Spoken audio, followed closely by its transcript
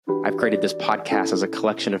I've created this podcast as a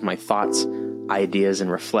collection of my thoughts, ideas,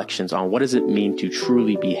 and reflections on what does it mean to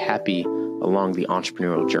truly be happy along the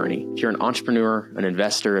entrepreneurial journey. If you're an entrepreneur, an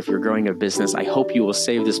investor, if you're growing a business, I hope you will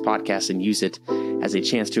save this podcast and use it as a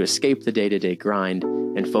chance to escape the day-to-day grind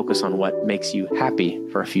and focus on what makes you happy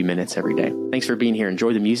for a few minutes every day. Thanks for being here.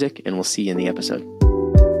 Enjoy the music, and we'll see you in the episode.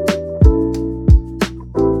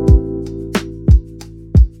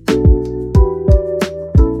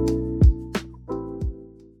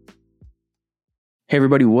 Hey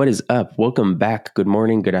everybody, what is up? Welcome back. Good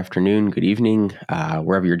morning, good afternoon, good evening,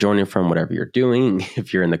 wherever you're joining from, whatever you're doing.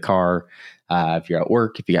 If you're in the car, if you're at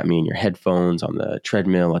work, if you got me in your headphones, on the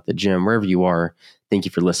treadmill, at the gym, wherever you are, thank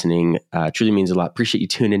you for listening. It truly means a lot. Appreciate you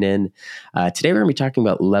tuning in. Today we're going to be talking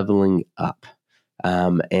about leveling up.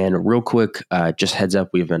 And real quick, just heads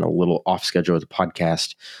up, we've been a little off schedule with the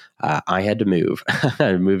podcast. I had to move.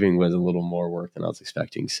 Moving was a little more work than I was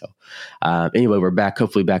expecting. So anyway, we're back,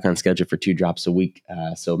 hopefully back on schedule for 2 drops a week.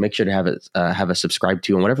 So make sure to have us subscribed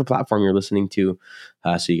to on whatever platform you're listening to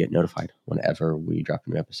so you get notified whenever we drop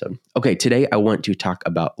a new episode. Okay, today I want to talk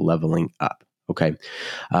about leveling up. Okay.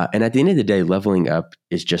 And at the end of the day, leveling up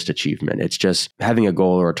is just achievement. It's just having a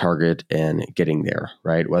goal or a target and getting there,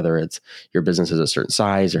 right? Whether it's your business is a certain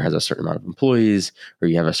size or has a certain amount of employees, or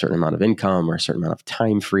you have a certain amount of income or a certain amount of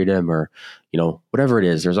time freedom, or, whatever it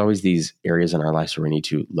is, there's always these areas in our lives where we need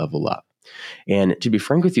to level up. And to be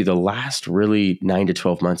frank with you, the last really 9 to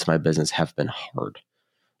 12 months of my business have been hard.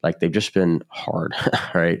 Like they've just been hard,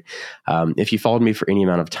 right? If you followed me for any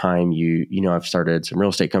amount of time, you know I've started some real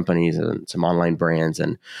estate companies and some online brands.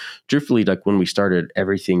 And truthfully, like when we started,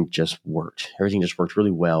 everything just worked. Everything just worked really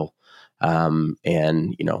well. And,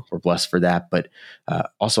 we're blessed for that. But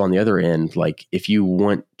also on the other end, like if you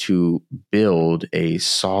want to build a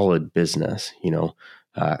solid business,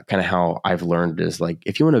 kind of how I've learned is like,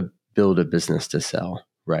 if you want to build a business to sell,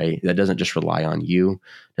 right? That doesn't just rely on you,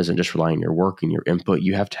 doesn't just rely on your work and your input.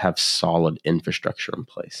 You have to have solid infrastructure in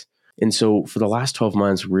place. And so for the last 12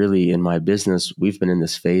 months, really in my business, we've been in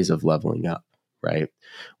this phase of leveling up, right?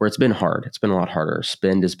 Where it's been hard. It's been a lot harder.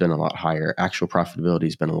 Spend has been a lot higher. Actual profitability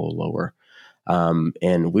has been a little lower.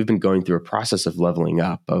 And we've been going through a process of leveling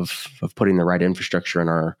up, of putting the right infrastructure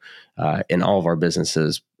in all of our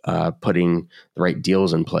businesses, putting the right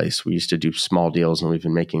deals in place. We used to do small deals, and we've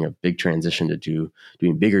been making a big transition to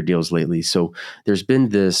doing bigger deals lately. So there's been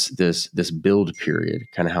this build period,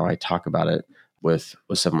 kind of how I talk about it with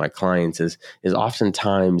some of my clients is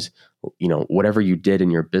oftentimes, whatever you did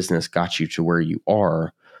in your business got you to where you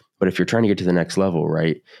are. But if you're trying to get to the next level,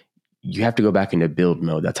 right, you have to go back into build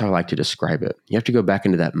mode. That's how I like to describe it. You have to go back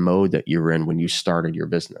into that mode that you were in when you started your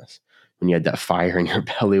business, when you had that fire in your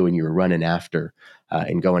belly, when you were running after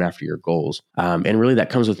and going after your goals. And really that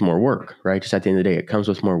comes with more work, right? Just at the end of the day, it comes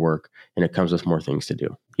with more work and it comes with more things to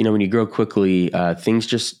do. When you grow quickly, things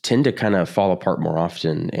just tend to kind of fall apart more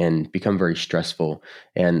often and become very stressful.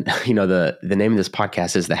 And, the name of this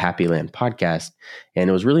podcast is the Happy Land Podcast. And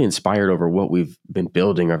it was really inspired over what we've been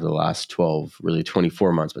building over the last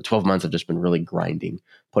 24 months, but 12 months have just been really grinding,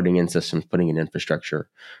 putting in systems, putting in infrastructure,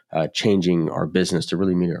 changing our business to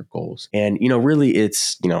really meet our goals. And, really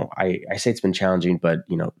it's, I say it's been challenging, but,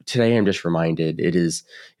 today I'm just reminded it's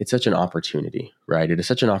such an opportunity, right? It is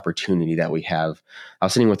such an opportunity that we have. I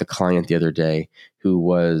was sitting with a client the other day who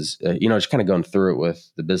was, just kind of going through it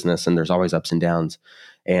with the business, and there's always ups and downs.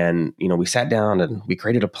 And, we sat down and we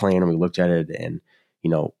created a plan and we looked at it, and,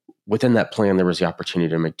 within that plan, there was the opportunity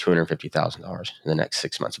to make $250,000 in the next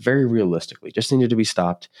 6 months. Very realistically, just needed to be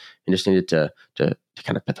stopped and just needed to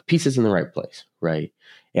kind of put the pieces in the right place, right?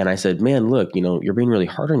 And I said, man, look, you're being really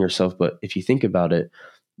hard on yourself, but if you think about it,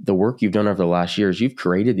 the work you've done over the last years, you've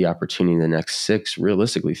created the opportunity in the next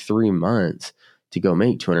 3 months to go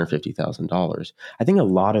make $250,000. I think a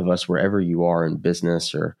lot of us, wherever you are in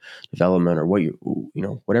business or development or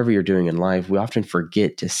whatever you're doing in life, we often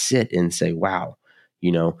forget to sit and say, wow,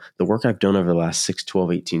 the work I've done over the last 6,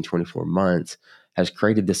 12, 18, 24 months has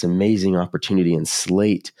created this amazing opportunity and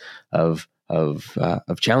slate of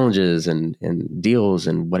challenges and deals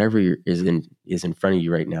and whatever is in front of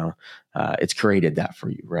you right now. It's created that for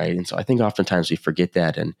you, right? And so I think oftentimes we forget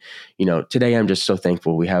that. And today I'm just so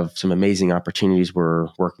thankful. We have some amazing opportunities we're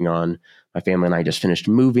working on. My family and I just finished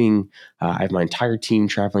moving. I have my entire team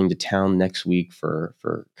traveling to town next week for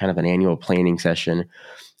kind of an annual planning session.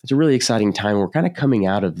 It's a really exciting time. We're kind of coming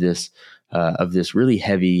out of this really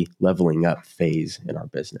heavy leveling up phase in our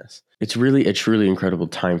business. It's really a truly incredible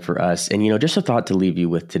time for us. And, just a thought to leave you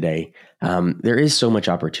with today. There is so much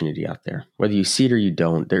opportunity out there. Whether you see it or you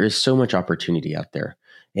don't, there is so much opportunity out there.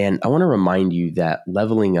 And I want to remind you that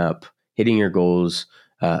leveling up, hitting your goals,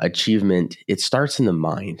 achievement, it starts in the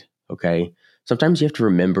mind, Okay. Sometimes you have to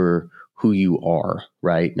remember who you are,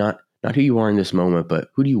 right? Not who you are in this moment, but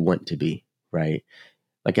who do you want to be, right?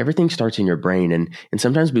 Like everything starts in your brain, and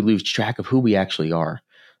sometimes we lose track of who we actually are.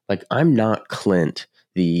 Like I'm not Clint,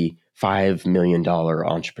 the $5 million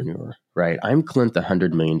entrepreneur, right? I'm Clint, the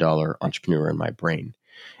 $100 million entrepreneur in my brain.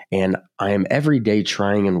 And I am every day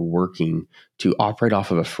trying and working to operate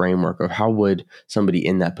off of a framework of how would somebody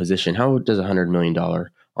in that position, how does a $100 million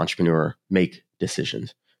entrepreneur make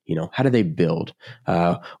decisions? How do they build?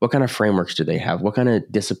 What kind of frameworks do they have? What kind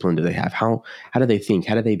of discipline do they have? How do they think?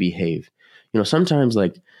 How do they behave? Sometimes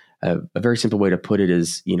like a very simple way to put it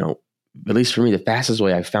is, at least for me, the fastest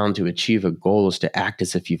way I've found to achieve a goal is to act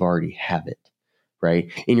as if you've already have it,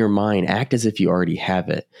 right? In your mind, act as if you already have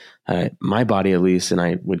it. My body, at least, and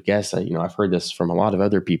I would guess, I've heard this from a lot of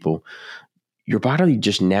other people, your body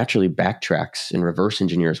just naturally backtracks and reverse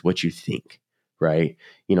engineers what you think, right?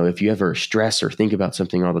 If you ever stress or think about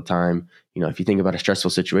something all the time, if you think about a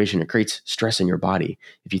stressful situation, it creates stress in your body.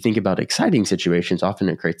 If you think about exciting situations, often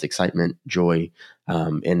it creates excitement, joy,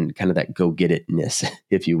 and kind of that go-get-itness,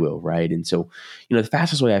 if you will, right? And so, the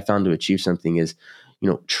fastest way I found to achieve something is,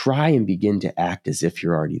 try and begin to act as if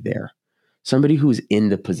you're already there. Somebody who's in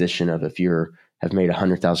the position of, if have made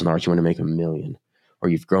 $100,000, you want to make $1 million, or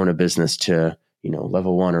you've grown a business to,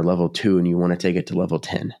 level 1 or level 2, and you want to take it to level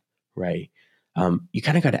 10, right? You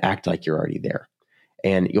kind of got to act like you're already there,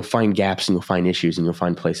 and you'll find gaps and you'll find issues and you'll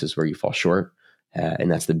find places where you fall short. And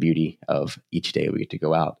that's the beauty of each day we get to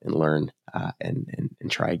go out and learn and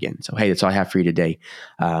try again. So, hey, that's all I have for you today.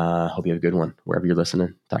 Hope you have a good one wherever you're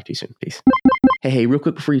listening. Talk to you soon. Peace. Hey, real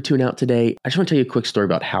quick before you tune out today, I just want to tell you a quick story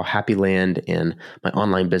about how Happy Land and my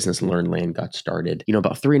online business LearnLand got started.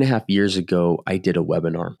 About 3.5 years ago, I did a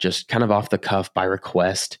webinar just kind of off the cuff by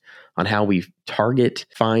request on how we target,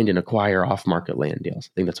 find, and acquire off-market land deals.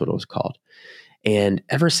 I think that's what it was called. And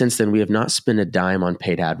ever since then, we have not spent a dime on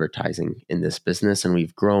paid advertising in this business, and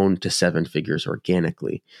we've grown to 7 figures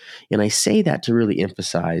organically. And I say that to really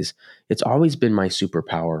emphasize it's always been my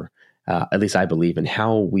superpower, at least I believe, in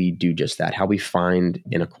how we do just that, how we find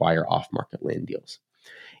and acquire off-market land deals.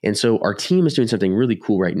 And so our team is doing something really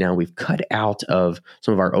cool right now. We've cut out of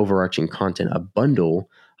some of our overarching content a bundle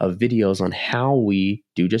of videos on how we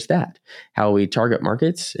do just that, how we target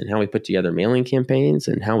markets and how we put together mailing campaigns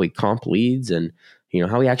and how we comp leads and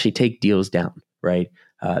how we actually take deals down, right?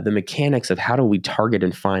 The mechanics of how do we target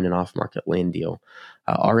and find an off-market land deal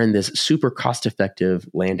are in this super cost-effective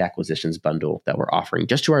land acquisitions bundle that we're offering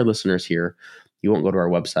just to our listeners here. You won't go to our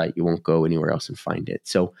website. You won't go anywhere else and find it.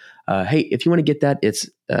 So, hey, if you want to get that, it's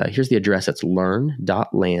here's the address. It's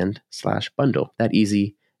learn.land/bundle. That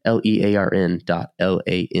easy,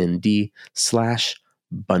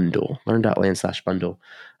 learn.land/bundle. Learn.land/bundle.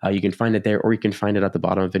 You can find it there, or you can find it at the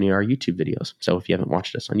bottom of any of our YouTube videos. So if you haven't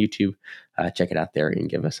watched us on YouTube, check it out there and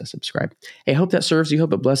give us a subscribe. Hey, I hope that serves you.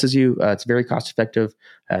 Hope it blesses you. It's very cost effective,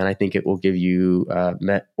 and I think it will give you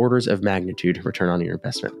orders of magnitude return on your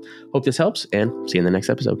investment. Hope this helps, and see you in the next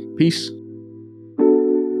episode. Peace.